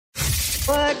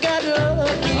I got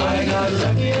lucky. I got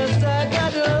lucky. Yes, I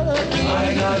got lucky.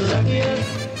 I got lucky. Yes.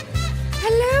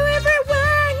 Hello,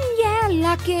 everyone. Yeah,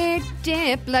 lucky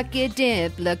dip, lucky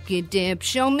dip, lucky dip.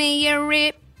 Show me your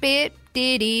rip, bip,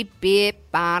 diddy,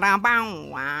 bip, ba-da-bow,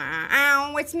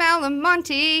 wow. It's Mel and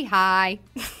Monty. Hi.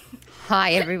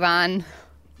 Hi, everyone.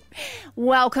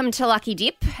 Welcome to Lucky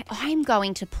Dip. I'm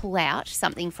going to pull out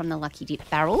something from the Lucky Dip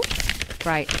barrel.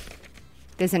 Great.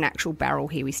 There's an actual barrel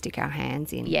here we stick our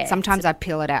hands in. Yeah, Sometimes I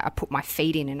peel it out. I put my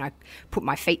feet in and I put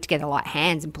my feet together like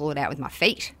hands and pull it out with my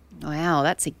feet. Wow,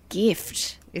 that's a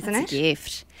gift. Isn't That's it? a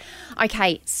gift.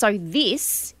 Okay, so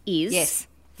this is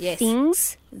Yes.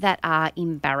 things that are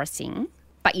embarrassing,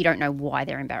 but you don't know why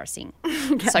they're embarrassing.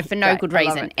 So for no Great, good I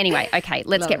love reason. it. Anyway, okay,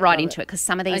 let's Love get it, right love into it because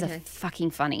some of these Okay. are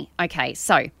fucking funny. Okay,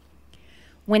 so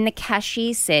when the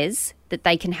cashier says that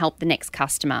they can help the next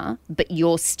customer, but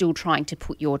you're still trying to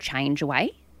put your change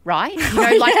away, right? You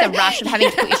know, like the rush of having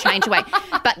to put your change away.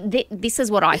 But this is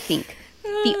what I think.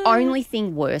 The only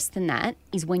thing worse than that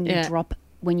is when you drop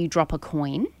a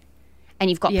coin and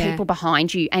you've got people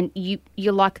behind you and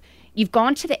you're like, you've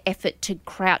gone to the effort to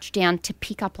crouch down to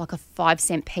pick up like a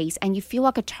 5-cent piece and you feel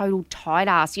like a total tight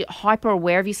ass. You're hyper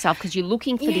aware of yourself because you're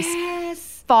looking for this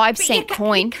 5-cent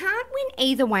coin. You can't win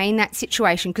either way in that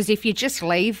situation because if you just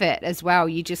leave it as well,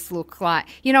 you just look like,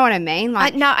 you know what I mean?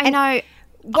 Like, I know.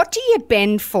 What do you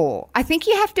bend for? I think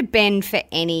you have to bend for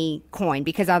any coin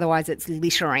because otherwise it's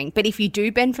littering. But if you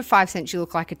do bend for 5 cents, you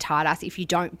look like a tight ass. If you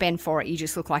don't bend for it, you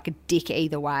just look like a dick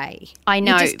either way. I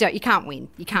know. You can't win.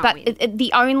 You can't But win.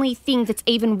 the only thing that's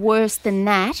even worse than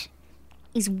that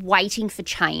is waiting for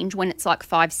change when it's like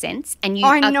 5 cents and you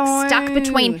I are know. stuck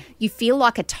between, you feel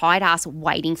like a tight ass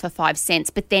waiting for 5 cents,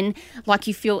 but then like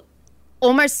you feel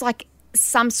almost like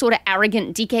some sort of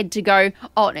arrogant dickhead to go,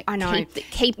 oh, no, I know.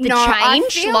 keep the No, I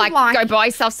change, feel like like- go buy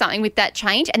yourself something with that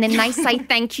change, and then they say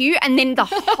thank you, and then the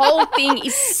whole thing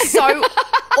is so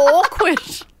awkward.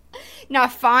 No,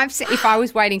 5 cents. If I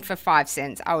was waiting for 5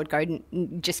 cents, I would go,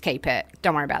 just keep it.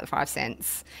 Don't worry about the 5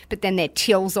 cents. But then their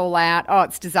till's all out. Oh,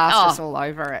 it's disastrous all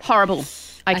over it. Horrible.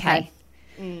 Okay.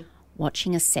 Mm.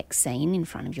 Watching a sex scene in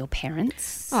front of your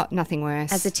parents. Oh, nothing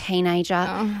worse. As a teenager.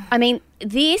 I mean,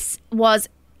 this was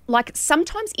like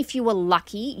sometimes if you were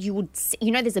lucky, you would,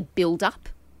 there's a build-up.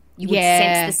 You would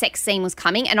sense the sex scene was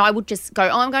coming and I would just go,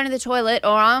 oh, I'm going to the toilet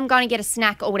or I'm going to get a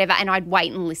snack or whatever, and I'd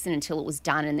wait and listen until it was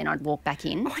done and then I'd walk back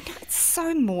in. Oh, I know, it's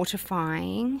so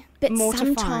mortifying. But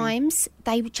sometimes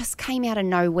they just came out of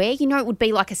nowhere. You know, it would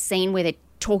be like a scene where they're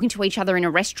talking to each other in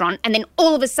a restaurant and then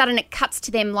all of a sudden it cuts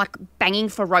to them like banging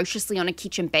ferociously on a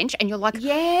kitchen bench and you're like,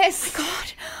 Yes.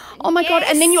 oh my God.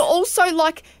 And then you're also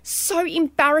like so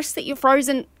embarrassed that you're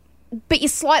frozen, but you're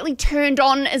slightly turned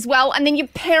on as well. And then your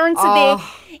parents are there.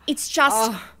 It's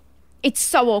just, it's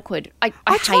so awkward. I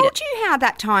hate told it. you how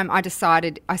that time I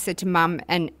said to Mum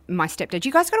and my stepdad,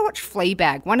 you guys got to watch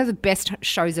Fleabag, one of the best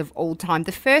shows of all time.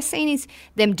 The first scene is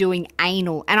them doing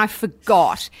anal and I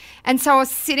forgot. And so I was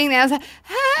sitting there, I was like,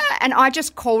 and I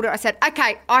just called her. I said,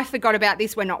 okay, I forgot about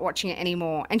this. We're not watching it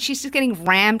anymore. And she's just getting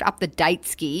rammed up the date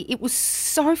ski. It was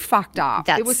so fucked up.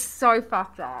 It was so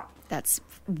fucked up. That's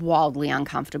wildly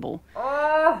uncomfortable.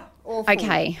 Oh, awful.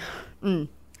 Okay.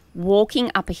 Walking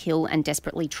up a hill and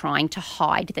desperately trying to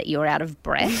hide that you're out of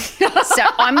breath. So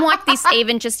I'm like this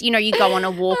even just, you go on a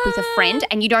walk with a friend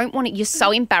and you don't want to, you're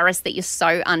so embarrassed that you're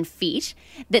so unfit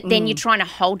that then you're trying to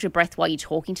hold your breath while you're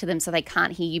talking to them so they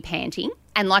can't hear you panting.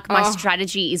 And like my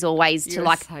strategy is always to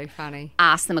like so funny.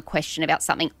 ask them a question about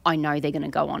something I know they're going to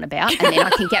go on about and then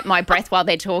I can get my breath while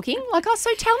they're talking. Like, oh, so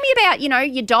tell me about,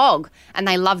 your dog. And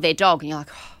they love their dog. And you're like,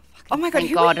 Oh my God, thank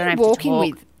who God, are I don't you have to walking talk.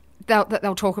 with?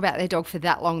 They'll talk about their dog for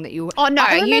that long that you. Oh no,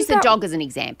 I use the remember dog as an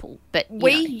example. But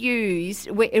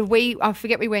I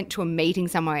forget we went to a meeting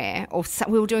somewhere or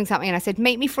we were doing something and I said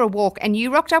meet me for a walk and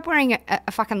you rocked up wearing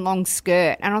a fucking long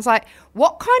skirt and I was like,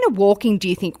 what kind of walking do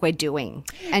you think we're doing?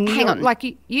 And Hang on, like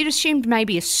you'd assumed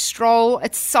maybe a stroll.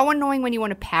 It's so annoying when you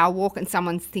want to power walk and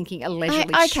someone's thinking a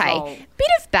leisurely stroll. Okay, bit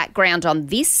of background on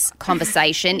this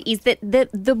conversation is that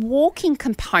the walking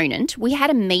component. We had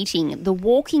a meeting. The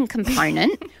walking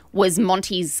component was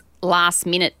Monty's last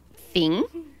minute thing,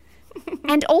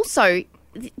 and also.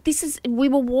 We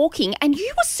were walking and you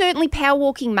were certainly power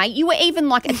walking, mate. You were even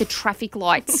like at the traffic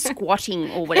light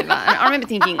squatting or whatever. And I remember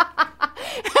thinking,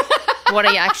 what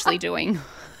are you actually doing?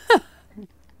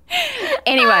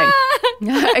 Anyway,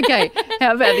 okay,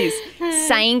 how about this?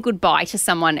 Saying goodbye to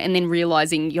someone and then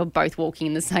realising you're both walking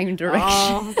in the same direction.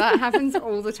 Oh, that happens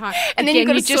all the time. And then you've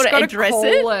got to just sort of gotta address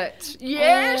call it.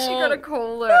 Yes, you got to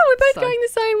call it. Oh, we're both So- going the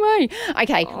same way.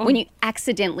 Okay, when you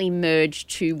accidentally merge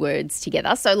two words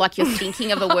together, so like you're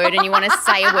thinking of a word and you want to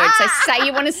say a word. So say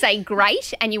you want to say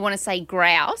great and you want to say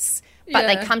grouse, but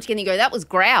they Yeah. come together and you go, that was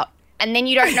grout. And then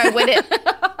you don't know whether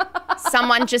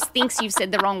someone just thinks you've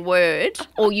said the wrong word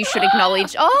or you should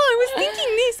acknowledge, oh, I was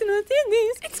thinking this and I said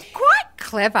this. It's quite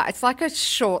clever. It's like a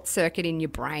short circuit in your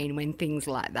brain when things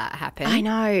like that happen. I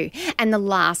know. And the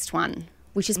last one,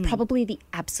 which is probably the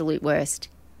absolute worst,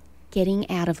 getting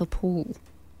out of a pool.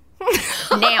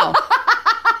 Now,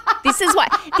 this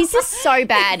is so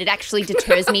bad it actually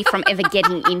deters me from ever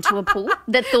getting into a pool.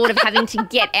 The thought of having to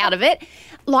get out of it.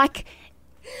 Like,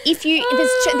 if you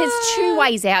there's two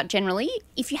ways out generally.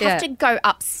 If you have Yeah. to go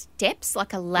up steps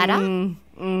like a ladder,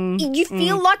 you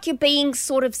feel like you're being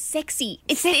sort of sexy.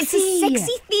 It's a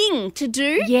sexy thing to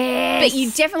do. Yes. But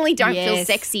you definitely don't feel Yes.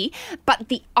 sexy. But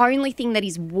the only thing that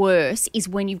is worse is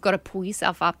when you've got to pull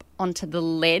yourself up onto the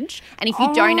ledge. And if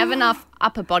you don't have enough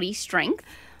upper body strength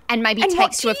and maybe it And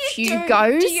takes you what a do you few do?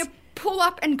 goes. Do you pull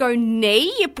up and go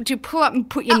knee? Do you pull up and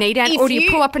put your knee down? if Or do you you-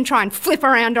 pull up and try and flip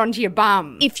around onto your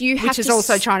bum? If you have which is to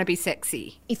also s- trying to be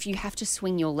sexy. If you have to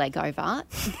swing your leg over,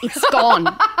 it's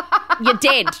gone. You're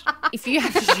dead if you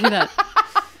have to do that.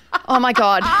 Oh, my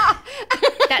God.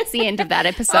 That's the end of that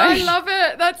episode. I love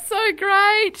it. That's so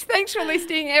great. Thanks for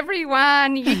listening,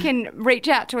 everyone. You can reach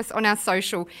out to us on our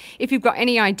social if you've got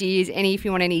any ideas, if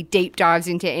you want any deep dives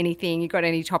into anything, you've got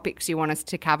any topics you want us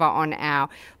to cover on our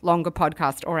longer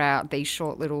podcast or these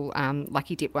short little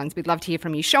Lucky Dip ones. We'd love to hear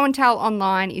from you. Show and Tell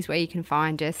online is where you can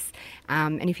find us.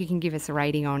 And if you can give us a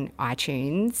rating on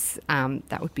iTunes,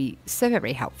 that would be so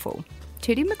very helpful.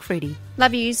 Tootie McFruity.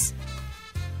 Love yous.